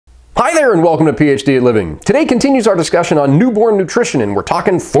Hi there and welcome to PhD at Living. Today continues our discussion on newborn nutrition and we're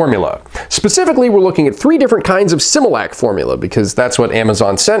talking formula. Specifically, we're looking at 3 different kinds of Similac formula because that's what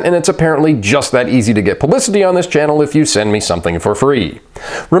Amazon sent and it's apparently just that easy to get publicity on this channel if you send me something for free.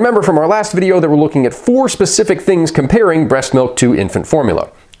 Remember from our last video that we're looking at 4 specific things comparing breast milk to infant formula.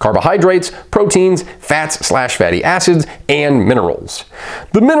 Carbohydrates, proteins, fats/fatty acids, and minerals.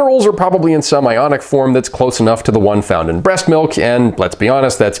 The minerals are probably in some ionic form that's close enough to the one found in breast milk, and let's be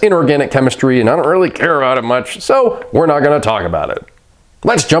honest, that's inorganic chemistry and I don't really care about it much, so we're not going to talk about it.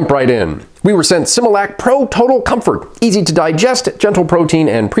 Let's jump right in. We were sent Similac Pro Total Comfort, easy to digest, gentle protein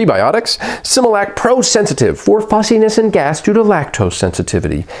and prebiotics, Similac Pro Sensitive for fussiness and gas due to lactose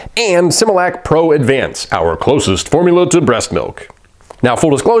sensitivity, and Similac Pro Advance, our closest formula to breast milk. Now,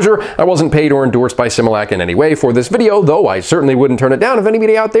 full disclosure, I wasn't paid or endorsed by Similac in any way for this video, though I certainly wouldn't turn it down if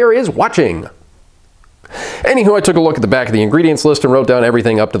anybody out there is watching. Anywho, I took a look at the back of the ingredients list and wrote down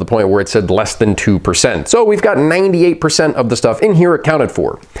everything up to the point where it said less than 2%. So we've got 98% of the stuff in here accounted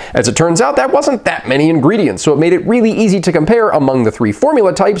for. As it turns out, that wasn't that many ingredients, so it made it really easy to compare among the 3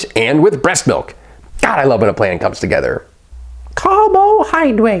 formula types and with breast milk. God, I love when a plan comes together.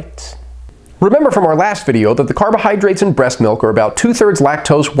 Carbohydrates. Remember from our last video that the carbohydrates in breast milk are about 2/3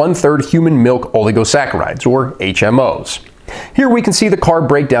 lactose, 1/3 human milk oligosaccharides, or HMOs. Here we can see the carb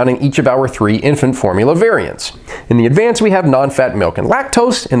breakdown in each of our 3 infant formula variants. In the advanced we have non-fat milk and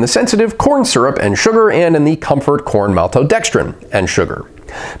lactose, in the sensitive corn syrup and sugar, and in the comfort corn maltodextrin and sugar.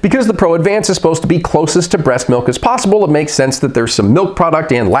 Because the Pro Advance is supposed to be closest to breast milk as possible, it makes sense that there's some milk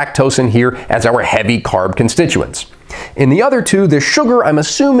product and lactose in here as our heavy carb constituents. In the other 2, the sugar I'm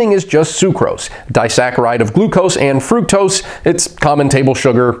assuming is just sucrose, disaccharide of glucose and fructose. It's common table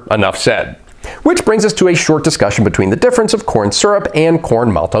sugar, enough said. Which brings us to a short discussion between the difference of corn syrup and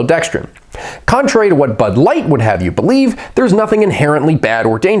corn maltodextrin. Contrary to what Bud Light would have you believe, there's nothing inherently bad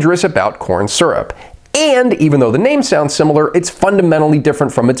or dangerous about corn syrup. And even though the name sounds similar, it's fundamentally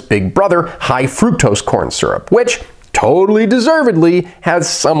different from its big brother, high fructose corn syrup, which, totally deservedly, has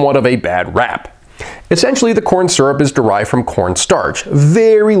somewhat of a bad rap. Essentially, the corn syrup is derived from cornstarch,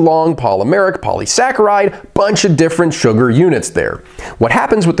 very long polymeric polysaccharide, bunch of different sugar units there. What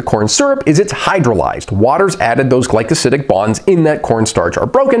happens with the corn syrup is it's hydrolyzed. Water's added, those glycosidic bonds in that cornstarch are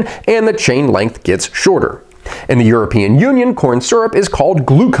broken, and the chain length gets shorter. In the European Union, corn syrup is called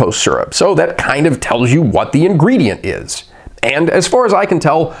glucose syrup, so that kind of tells you what the ingredient is. And as far as I can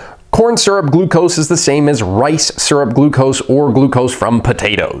tell, corn syrup glucose is the same as rice syrup glucose or glucose from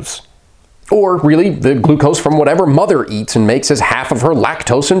potatoes. Or really, the glucose from whatever mother eats and makes as half of her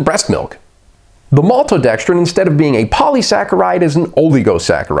lactose in breast milk. The maltodextrin, instead of being a polysaccharide, is an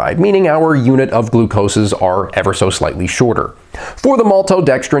oligosaccharide, meaning our unit of glucoses are ever so slightly shorter. For the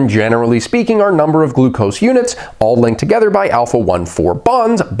maltodextrin, generally speaking, our number of glucose units, all linked together by alpha-1,4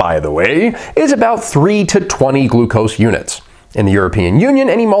 bonds, by the way, is about 3 to 20 glucose units. In the European Union,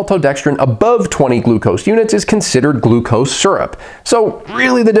 any maltodextrin above 20 glucose units is considered glucose syrup. So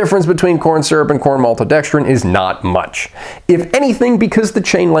really the difference between corn syrup and corn maltodextrin is not much. If anything, because the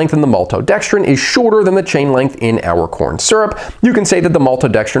chain length in the maltodextrin is shorter than the chain length in our corn syrup, you can say that the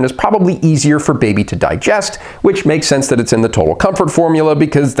maltodextrin is probably easier for baby to digest, which makes sense that it's in the Total Comfort formula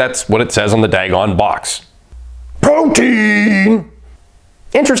because that's what it says on the daggone box. Protein!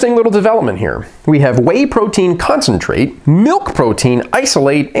 Interesting little development here. We have whey protein concentrate, milk protein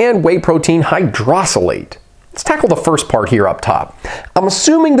isolate, and whey protein hydrosylate. Let's tackle the first part here up top. I'm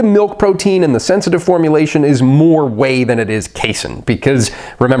assuming the milk protein in the sensitive formulation is more whey than it is casein, because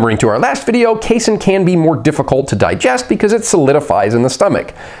remembering to our last video, casein can be more difficult to digest because it solidifies in the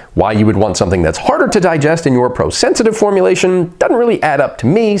stomach. Why you would want something that's harder to digest in your pro-sensitive formulation doesn't really add up to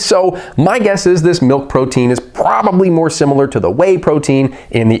me, so my guess is this milk protein is probably more similar to the whey protein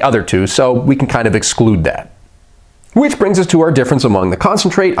in the other 2, so we can kind of exclude that. Which brings us to our difference among the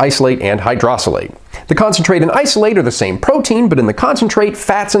concentrate, isolate, and hydrosylate. The concentrate and isolate are the same protein, but in the concentrate,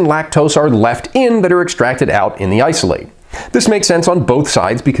 fats and lactose are left in that are extracted out in the isolate. This makes sense on both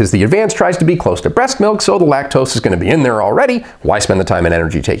sides because the advance tries to be close to breast milk, so the lactose is going to be in there already. Why spend the time and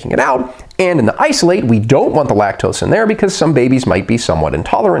energy taking it out? And in the isolate, we don't want the lactose in there because some babies might be somewhat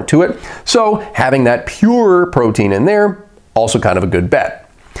intolerant to it, so having that pure protein in there, also kind of a good bet.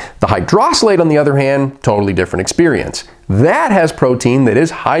 The hydrosylate, on the other hand, totally different experience. That has protein that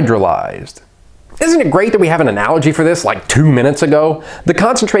is hydrolyzed. Isn't it great that we have an analogy for this like 2 minutes ago? The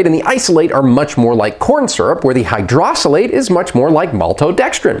concentrate and the isolate are much more like corn syrup, where the hydrosylate is much more like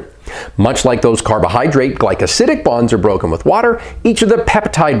maltodextrin. Much like those carbohydrate glycosidic bonds are broken with water, each of the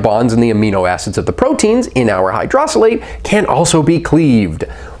peptide bonds in the amino acids of the proteins in our hydrosylate can also be cleaved.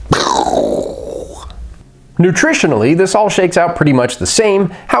 Nutritionally, this all shakes out pretty much the same.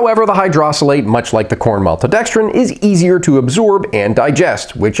 However, the hydrosylate, much like the corn maltodextrin, is easier to absorb and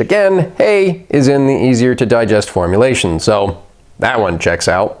digest, which again, hey, is in the easier to digest formulation, so that one checks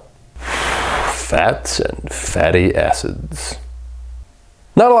out. Fats and fatty acids.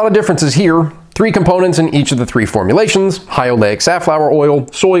 Not a lot of differences here. 3 components in each of the 3 formulations: high oleic safflower oil,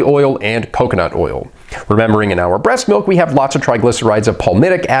 soy oil, and coconut oil. Remembering in our breast milk we have lots of triglycerides of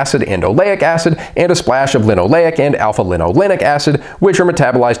palmitic acid and oleic acid, and a splash of linoleic and alpha-linolenic acid, which are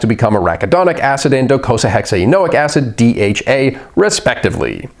metabolized to become arachidonic acid and docosahexaenoic acid, DHA,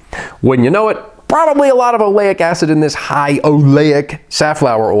 respectively. Wouldn't you know it? Probably a lot of oleic acid in this high oleic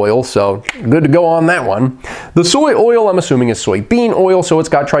safflower oil, so good to go on that one. The soy oil I'm assuming is soybean oil, so it's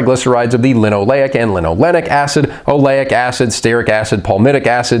got triglycerides of the linoleic and linolenic acid, oleic acid, stearic acid, palmitic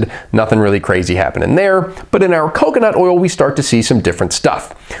acid, nothing really crazy happening there. But in our coconut oil we start to see some different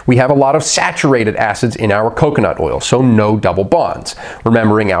stuff. We have a lot of saturated acids in our coconut oil, so no double bonds.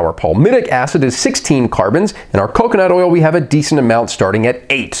 Remembering our palmitic acid is 16 carbons, in our coconut oil we have a decent amount starting at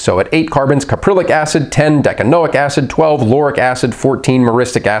 8. So at 8 carbons, caprylic acid, 10 decanoic acid, 12 lauric acid, 14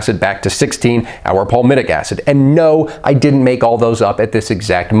 myristic acid, back to 16 our palmitic acid. And no, I didn't make all those up at this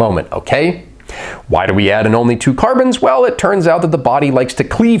exact moment, okay? Why do we add in only 2 carbons? Well, it turns out that the body likes to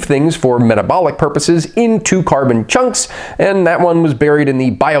cleave things for metabolic purposes in 2 carbon chunks, and that one was buried in the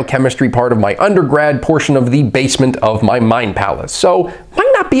biochemistry part of my undergrad portion of the basement of my mind palace. So,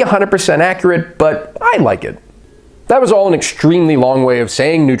 might not be 100% accurate, but I like it. That was all an extremely long way of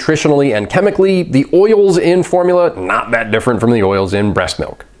saying nutritionally and chemically, the oils in formula, not that different from the oils in breast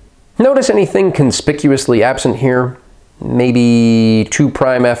milk. Notice anything conspicuously absent here? Maybe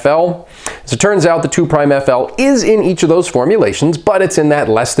 2'-FL? As it turns out, the 2'-FL is in each of those formulations, but it's in that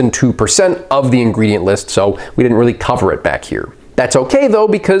less than 2% of the ingredient list, so we didn't really cover it back here. That's okay though,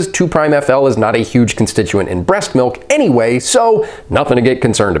 because 2'-FL is not a huge constituent in breast milk anyway, so nothing to get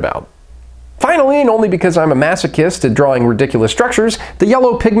concerned about. Finally, and only because I'm a masochist at drawing ridiculous structures, the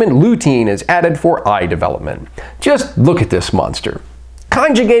yellow pigment lutein is added for eye development. Just look at this monster.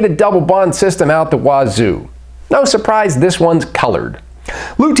 Conjugated double bond system out the wazoo. No surprise this one's colored.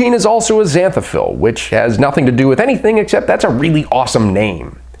 Lutein is also a xanthophyll, which has nothing to do with anything except that's a really awesome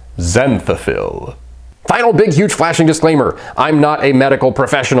name. Xanthophyll. Final big huge flashing disclaimer. I'm not a medical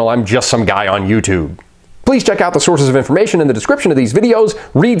professional, I'm just some guy on YouTube. Please check out the sources of information in the description of these videos,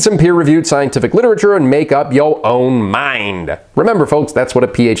 read some peer-reviewed scientific literature, and make up your own mind. Remember folks, that's what a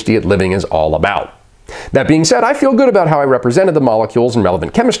PhD at living is all about. That being said, I feel good about how I represented the molecules and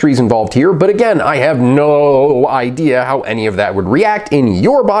relevant chemistries involved here, but again, I have no idea how any of that would react in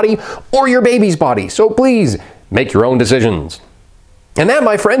your body or your baby's body, so please make your own decisions. And that,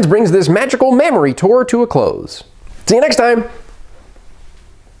 my friends, brings this magical mammary tour to a close. See you next time!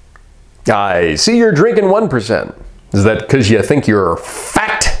 I see you're drinking 1%. Is that because you think you're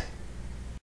fat?